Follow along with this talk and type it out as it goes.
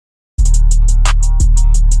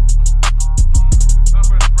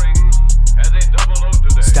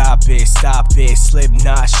Stop it,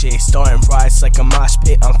 Slipknot shit. Starting riots like a mosh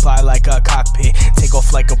pit. I'm fly like a cockpit, take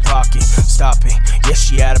off like a rocket. Stop it, yes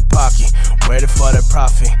she out of pocket. Ready for the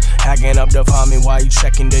profit, hacking up the vomit while you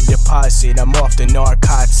checking the deposit. I'm off the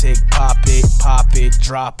narcotic, pop it,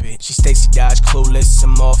 drop it. She Stacy Dodge clueless,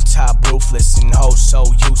 I'm off top ruthless and ho so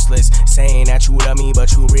useless. Saying that you love me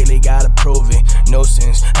but you really gotta prove it. No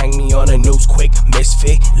sense, hang me on a noose quick,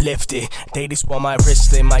 misfit, lift it. They just want my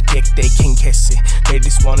wristlet, my dick, they can kiss it. They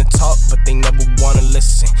just wanna talk but they never wanna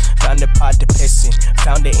listen. Found a pot to piss in,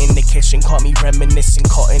 found it in the kitchen. Caught me reminiscing,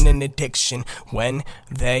 caught in an addiction when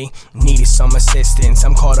they needed some assistance.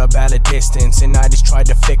 I'm caught up at a distance and I just tried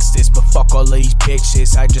to fix this, but fuck all of these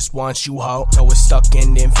bitches, I just want you ho. So it's stuck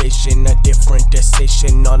in envision a different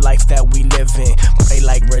decision on life that we live in. Pray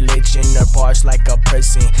like religion or bars like a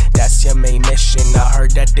prison, that's your main mission. I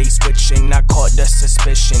heard that they switching, I caught the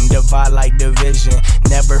suspicion. Divide like division,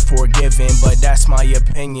 never forgiven, but that's my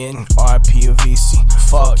opinion. RP or VC,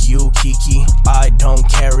 fuck you Kiki, I don't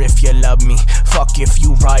care if you love me. Fuck if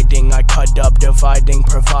you riding, I cut up dividing,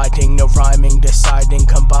 providing the rhyming, deciding,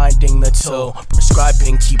 combining the two.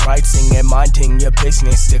 Prescribing, keep writing and minding your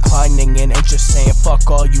business. Declining and interest saying fuck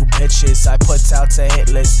all you bitches. I put out a hit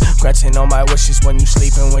list, granting all my wishes when you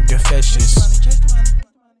sleeping with the fishes.